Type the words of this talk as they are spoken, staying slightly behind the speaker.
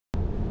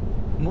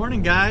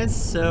Morning, guys.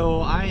 So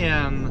I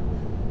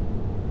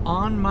am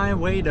on my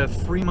way to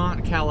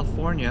Fremont,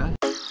 California.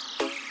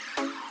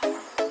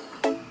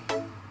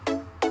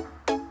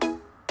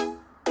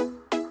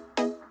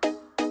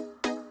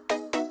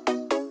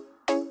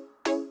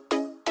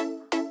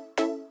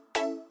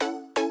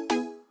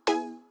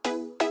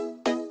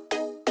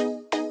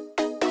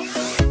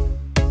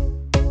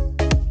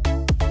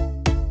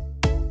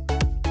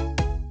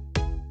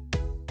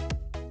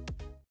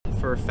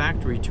 For a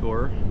factory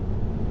tour.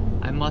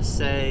 I must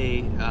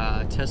say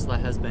Tesla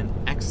has been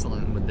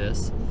excellent with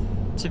this.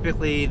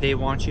 Typically they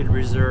want you to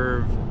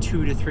reserve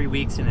 2 to 3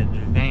 weeks in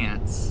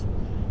advance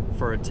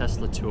for a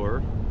Tesla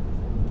tour.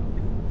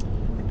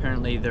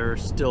 Apparently they're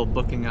still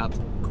booking up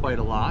quite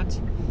a lot.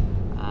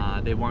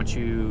 They want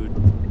you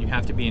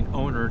have to be an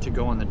owner to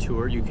go on the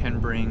tour. You can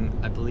bring,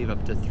 I believe,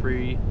 up to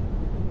three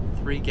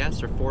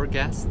guests or 4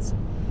 guests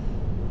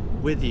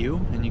with you,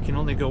 and you can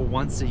only go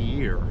once a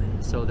year.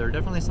 So there are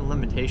definitely some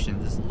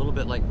limitations. It's a little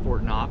bit like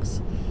Fort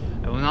Knox.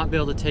 I will not be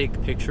able to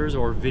take pictures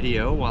or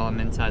video while I'm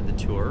inside the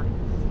tour.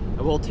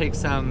 I will take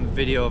some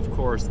video, of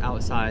course,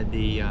 outside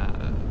the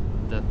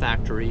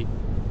factory,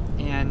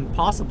 and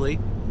possibly,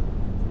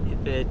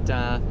 if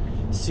it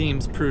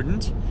seems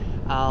prudent,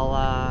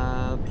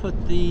 I'll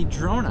put the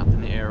drone up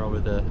in the air over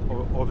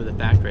the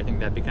factory. I think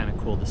that'd be kind of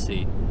cool to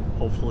see.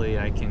 Hopefully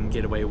I can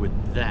get away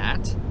with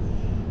that.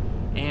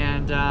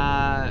 And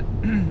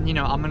you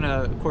know, I'm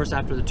gonna, of course,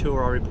 after the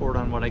tour, I'll report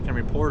on what I can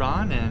report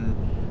on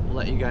and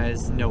let you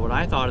guys know what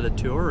I thought of the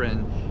tour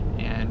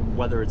and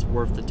whether it's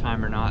worth the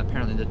time or not.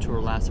 Apparently the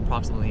tour lasts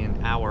approximately an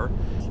hour.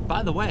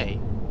 By the way,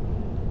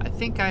 I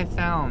think I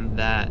found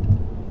that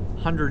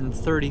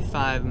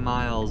 135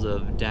 miles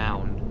of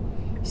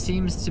down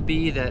seems to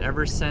be that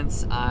ever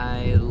since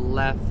I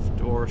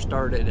left or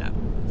started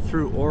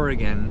through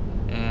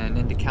Oregon and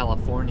into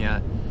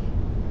California,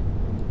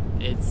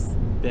 it's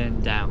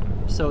been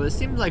down. So it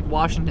seems like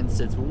Washington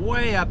sits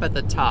way up at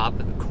the top,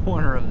 at the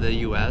corner of the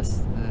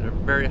US, at a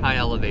very high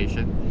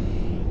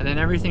elevation, and then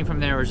everything from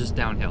there is just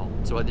downhill.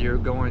 So whether you're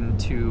going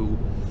to,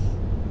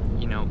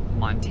 you know,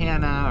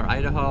 Montana or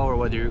Idaho, or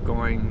whether you're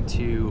going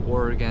to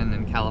Oregon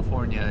and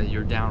California,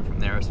 you're down from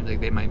there. It seems like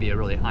they might be a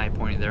really high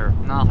point there.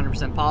 I'm not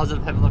 100%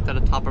 positive, haven't looked at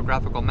a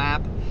topographical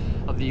map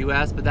of the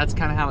US, but that's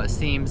kind of how it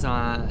seems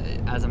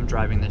as I'm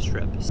driving this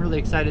trip. So I'm really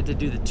excited to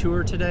do the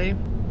tour today.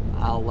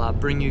 I'll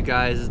bring you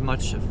guys as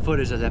much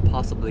footage as I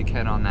possibly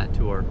can on that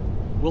tour.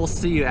 We'll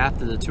see you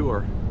after the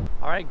tour.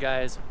 Alright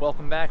guys,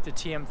 welcome back to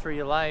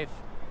TM3 Life.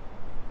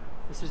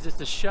 This is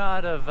just a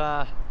shot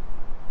of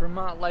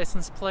Vermont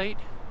license plate.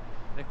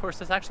 And of course,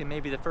 this actually may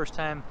be the first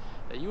time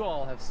that you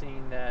all have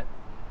seen that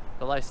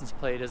the license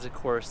plate is, of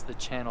course, the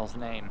channel's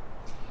name.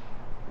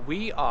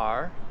 We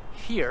are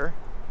here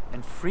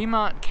in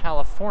Fremont,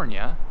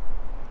 California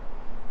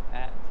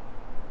at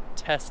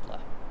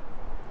Tesla.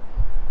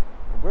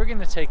 We're going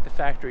to take the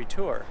factory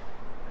tour,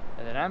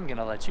 and then I'm going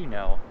to let you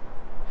know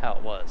how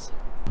it was.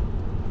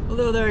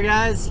 Hello there,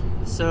 guys.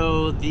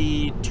 So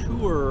the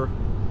tour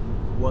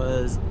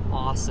was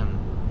awesome.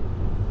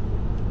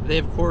 They,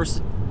 of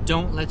course,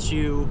 don't let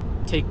you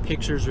take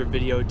pictures or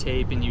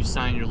videotape, and you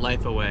sign your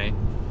life away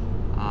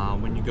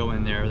when you go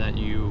in there that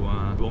you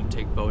won't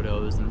take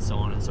photos and so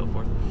on and so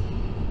forth.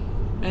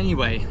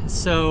 Anyway,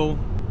 so,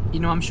 you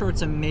know, I'm sure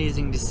it's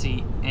amazing to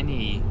see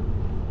any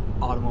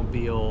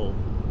automobile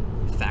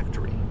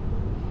factory.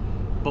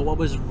 But what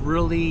was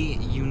really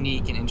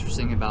unique and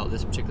interesting about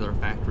this particular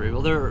factory,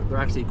 well, there are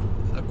actually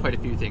quite a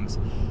few things.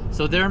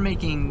 So they're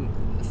making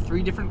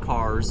 3 different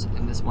cars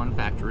in this one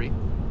factory.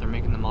 They're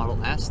making the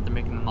Model S, they're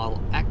making the Model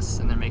X,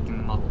 and they're making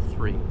the Model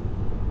 3.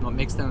 What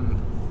makes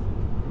them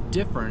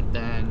different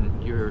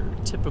than your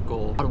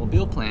typical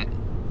automobile plant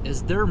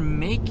is they're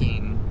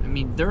making, I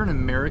mean, they're an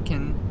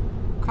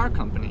American car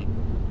company,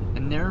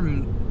 and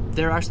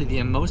they're actually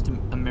the most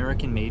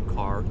American-made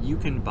car you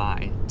can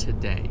buy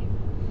today.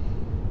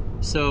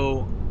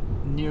 So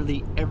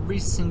nearly every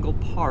single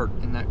part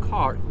in that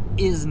car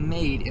is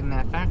made in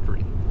that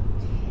factory.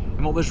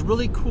 And what was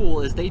really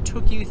cool is they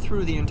took you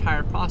through the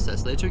entire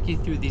process. They took you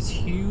through these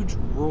huge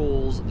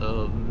rolls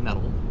of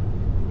metal,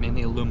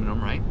 mainly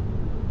aluminum, right?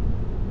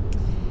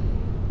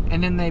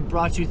 And then they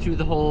brought you through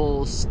the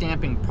whole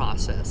stamping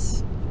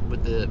process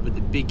with the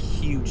big,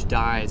 huge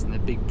dies and the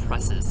big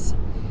presses.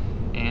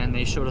 And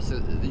they showed us,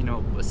 you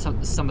know,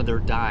 some of their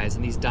dies,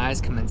 and these dies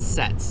come in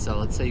sets. So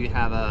let's say you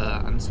have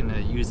I'm just going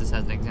to use this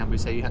as an example. You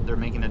say they're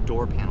making a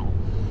door panel.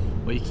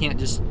 Well, you can't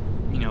just,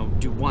 you know,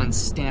 do one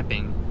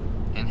stamping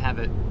and have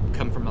it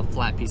come from a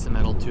flat piece of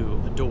metal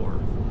to a door.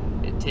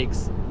 It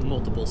takes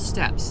multiple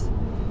steps.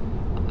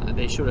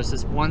 They showed us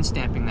this one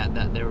stamping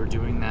that they were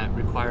doing that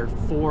required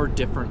 4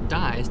 different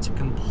dies to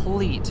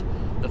complete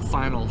the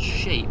final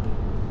shape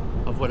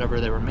of whatever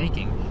they were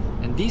making.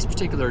 And these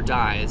particular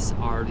dies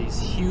are these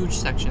huge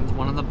sections,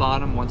 one on the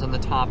bottom, one's on the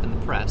top in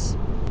the press.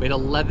 Weighed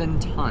 11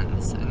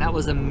 tons, and that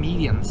was a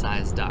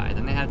medium-sized die.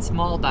 Then they had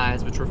small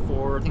dies, which were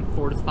 4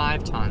 to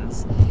 5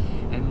 tons.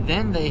 And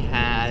then they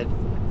had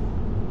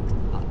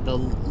the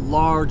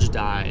large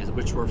dies,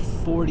 which were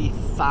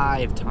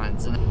 45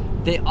 tons.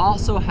 And they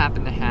also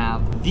happen to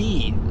have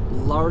the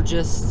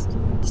largest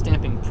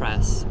stamping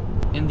press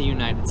in the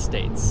United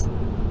States.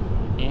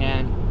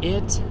 And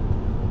it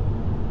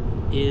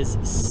is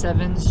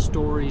 7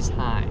 stories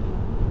high.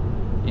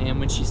 And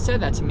when she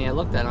said that to me, I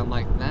looked at it, I'm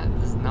like, that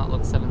does not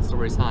look 7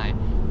 stories high.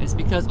 And it's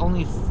because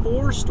only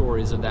 4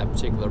 stories of that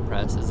particular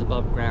press is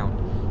above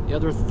ground. The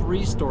other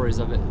 3 stories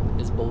of it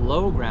is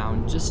below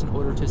ground, just in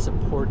order to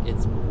support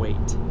its weight.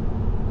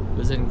 It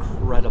was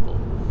incredible.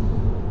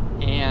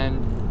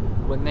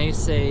 And when they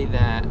say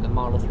that the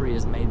Model 3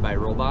 is made by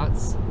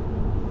robots,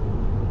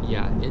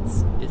 yeah,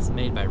 it's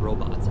made by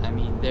robots. I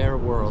mean, there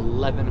were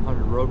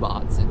 1,100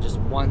 robots in just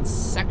one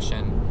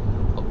section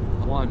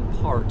of one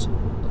part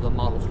of the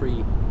Model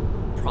 3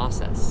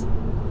 process.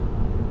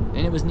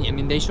 And it was neat. I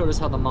mean, they showed us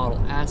how the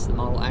Model S, the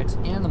Model X,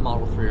 and the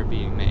Model 3 are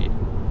being made.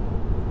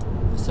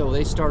 So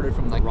they started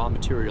from like raw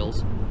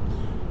materials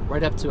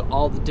right up to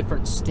all the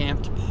different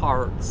stamped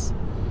parts,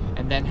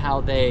 and then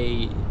how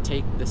they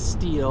take the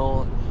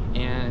steel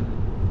and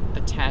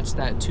attach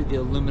that to the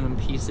aluminum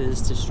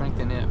pieces to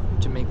strengthen it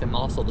to make them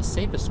also the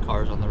safest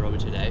cars on the road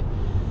today.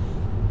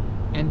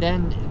 And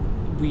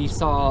then we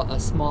saw a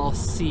small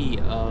sea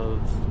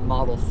of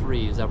Model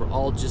 3s that were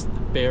all just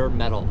bare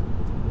metal,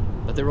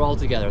 but they were all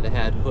together. They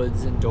had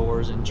hoods and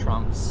doors and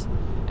trunks,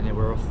 and they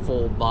were a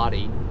full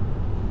body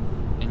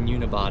and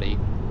unibody,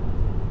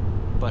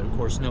 but of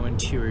course no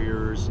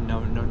interiors,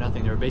 no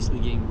nothing. They were basically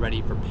getting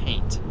ready for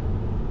paint.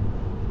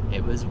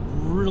 It was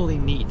really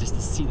neat just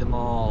to see them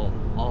all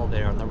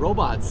there. And the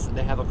robots,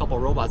 they have a couple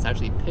of robots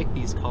actually pick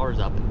these cars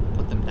up and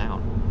put them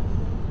down.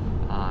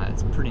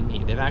 It's pretty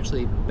neat. They've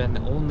actually been the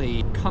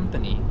only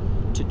company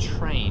to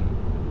train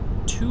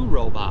 2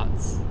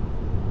 robots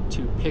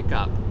to pick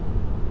up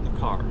the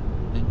car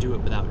and do it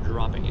without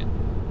dropping it.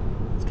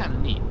 It's kind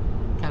of neat.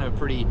 Kind of a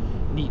pretty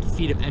neat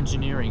feat of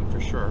engineering for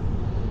sure.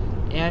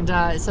 And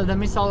so then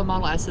we saw the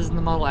Model S's and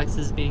the Model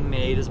X's being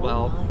made as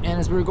well. And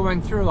as we were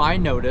going through, I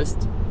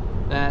noticed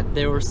that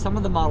there were some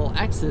of the Model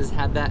X's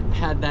had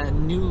that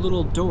new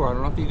little door. I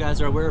don't know if you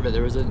guys are aware of it.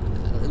 There was it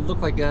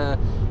looked like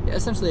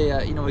essentially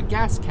a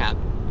gas cap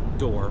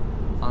door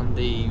on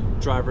the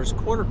driver's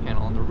quarter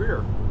panel on the rear.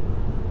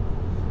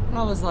 And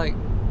I was like,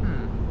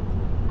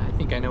 I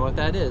think I know what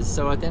that is.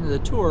 So at the end of the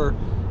tour,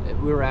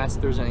 we were asked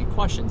if there's any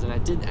questions, and I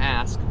did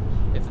ask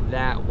if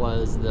that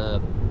was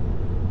the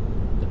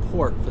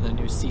port for the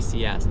new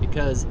CCS,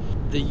 because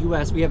the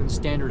US, we haven't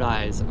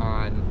standardized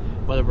on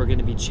whether we're going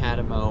to be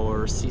CHAdeMO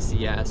or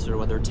CCS, or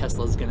whether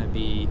Tesla's going to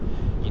be,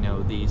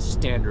 the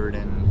standard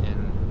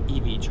and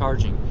EV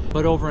charging.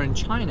 But over in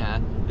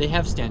China, they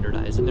have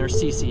standardized, and they're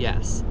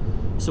CCS.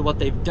 So what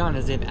they've done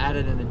is they've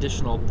added an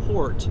additional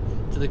port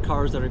to the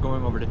cars that are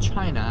going over to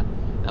China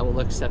that will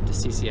accept a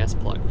CCS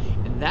plug.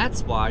 And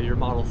that's why your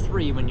Model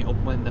 3,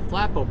 when the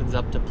flap opens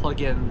up to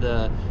plug in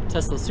the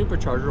Tesla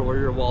supercharger or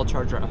your wall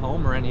charger at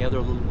home or any other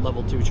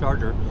level 2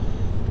 charger,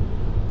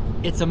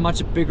 it's a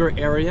much bigger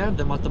area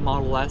than what the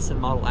Model S and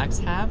Model X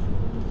have.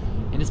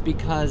 And it's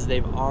because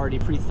they've already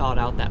pre-thought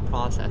out that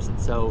process. And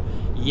so,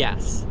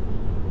 yes,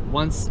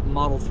 once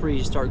Model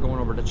 3s start going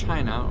over to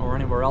China or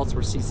anywhere else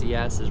where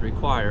CCS is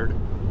required,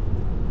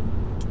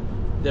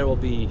 there will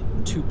be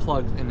 2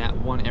 plugs in that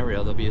one area.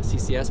 There'll be a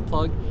CCS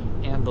plug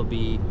and there'll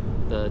be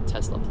the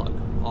Tesla plug,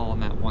 all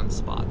in that one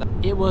spot.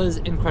 It was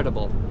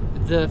incredible.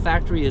 The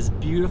factory is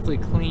beautifully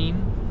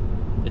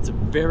clean. It's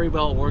very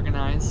well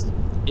organized.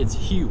 It's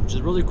huge.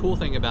 The really cool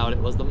thing about it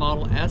was the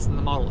Model S and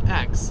the Model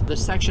X, the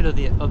section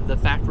of the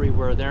factory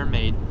where they're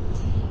made,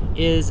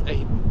 is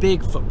a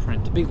big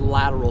footprint, a big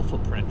lateral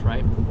footprint,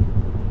 right?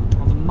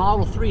 Well, the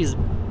Model 3 is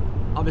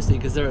obviously,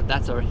 because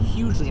that's a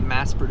hugely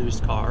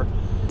mass-produced car,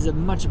 is a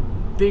much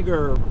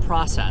bigger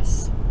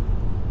process,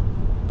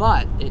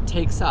 but it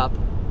takes up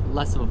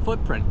less of a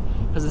footprint,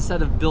 because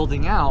instead of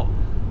building out,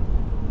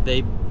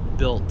 they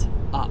built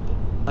up.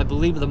 I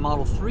believe the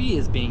Model 3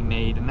 is being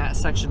made in that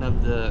section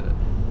of the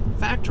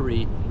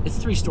factory. It's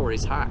 3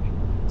 stories high.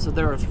 So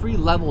there are 3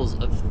 levels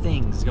of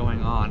things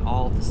going on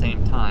all at the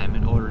same time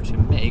in order to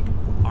make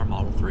our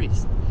Model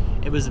 3s.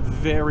 It was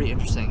very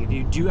interesting. If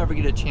you do ever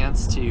get a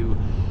chance to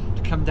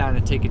come down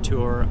and take a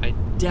tour, I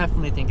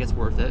definitely think it's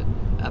worth it.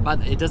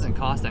 But it doesn't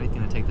cost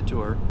anything to take the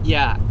tour.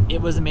 Yeah,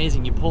 it was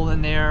amazing. You pull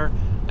in there,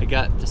 I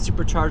got to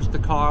supercharge the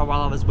car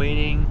while I was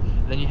waiting.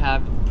 Then you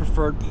have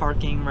preferred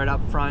parking right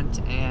up front,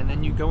 and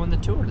then you go on the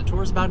tour. The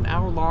tour is about an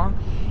hour long.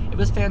 It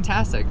was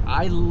fantastic.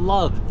 I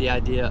loved the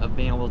idea of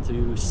being able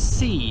to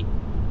see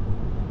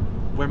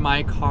where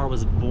my car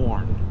was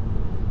born,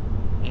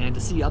 and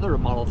to see other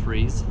Model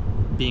 3s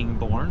being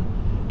born,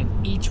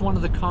 and each one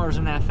of the cars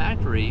in that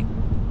factory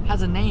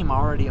has a name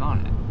already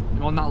on it.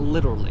 Well, not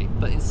literally,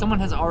 but someone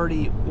has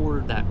already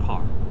ordered that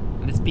car,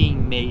 and it's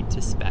being made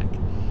to spec.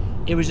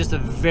 It was just a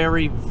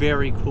very,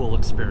 very cool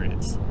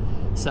experience.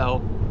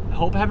 So, I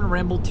hope I haven't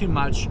rambled too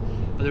much,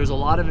 But there was a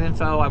lot of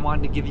info. I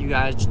wanted to give you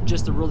guys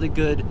just a really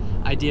good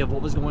idea of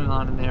what was going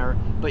on in there.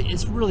 But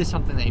it's really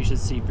something that you should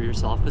see for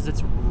yourself because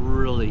it's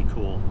really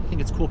cool. I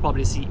think it's cool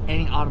probably to see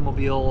any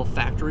automobile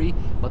factory,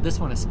 but this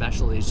one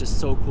especially is just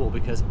so cool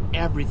because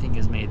everything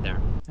is made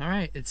there. All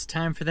right, it's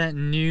time for that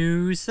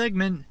new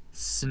segment,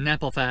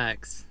 Snapple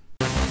Facts.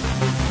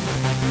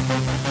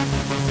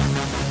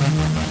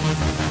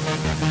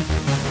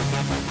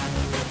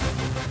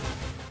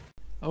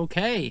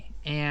 Okay,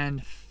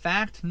 and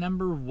fact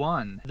number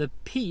 1. The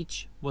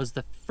peach was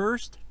the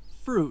first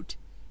fruit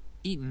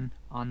eaten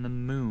on the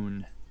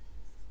moon.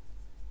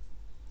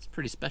 It's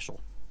pretty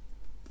special.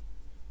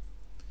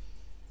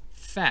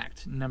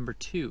 Fact number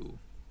 2.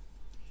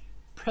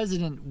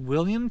 President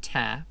William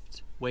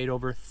Taft weighed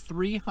over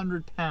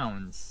 300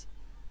 pounds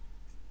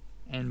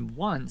and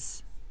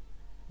once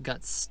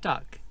got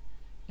stuck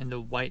in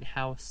the White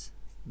House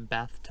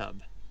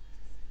bathtub.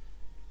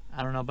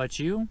 I don't know about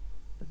you,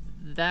 but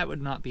that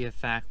would not be a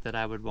fact that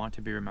I would want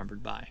to be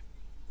remembered by.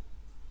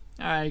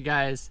 Alright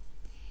guys,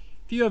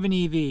 if you have an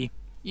EV,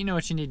 you know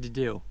what you need to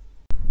do.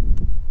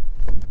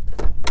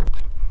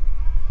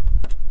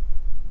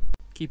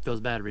 Keep those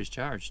batteries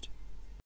charged.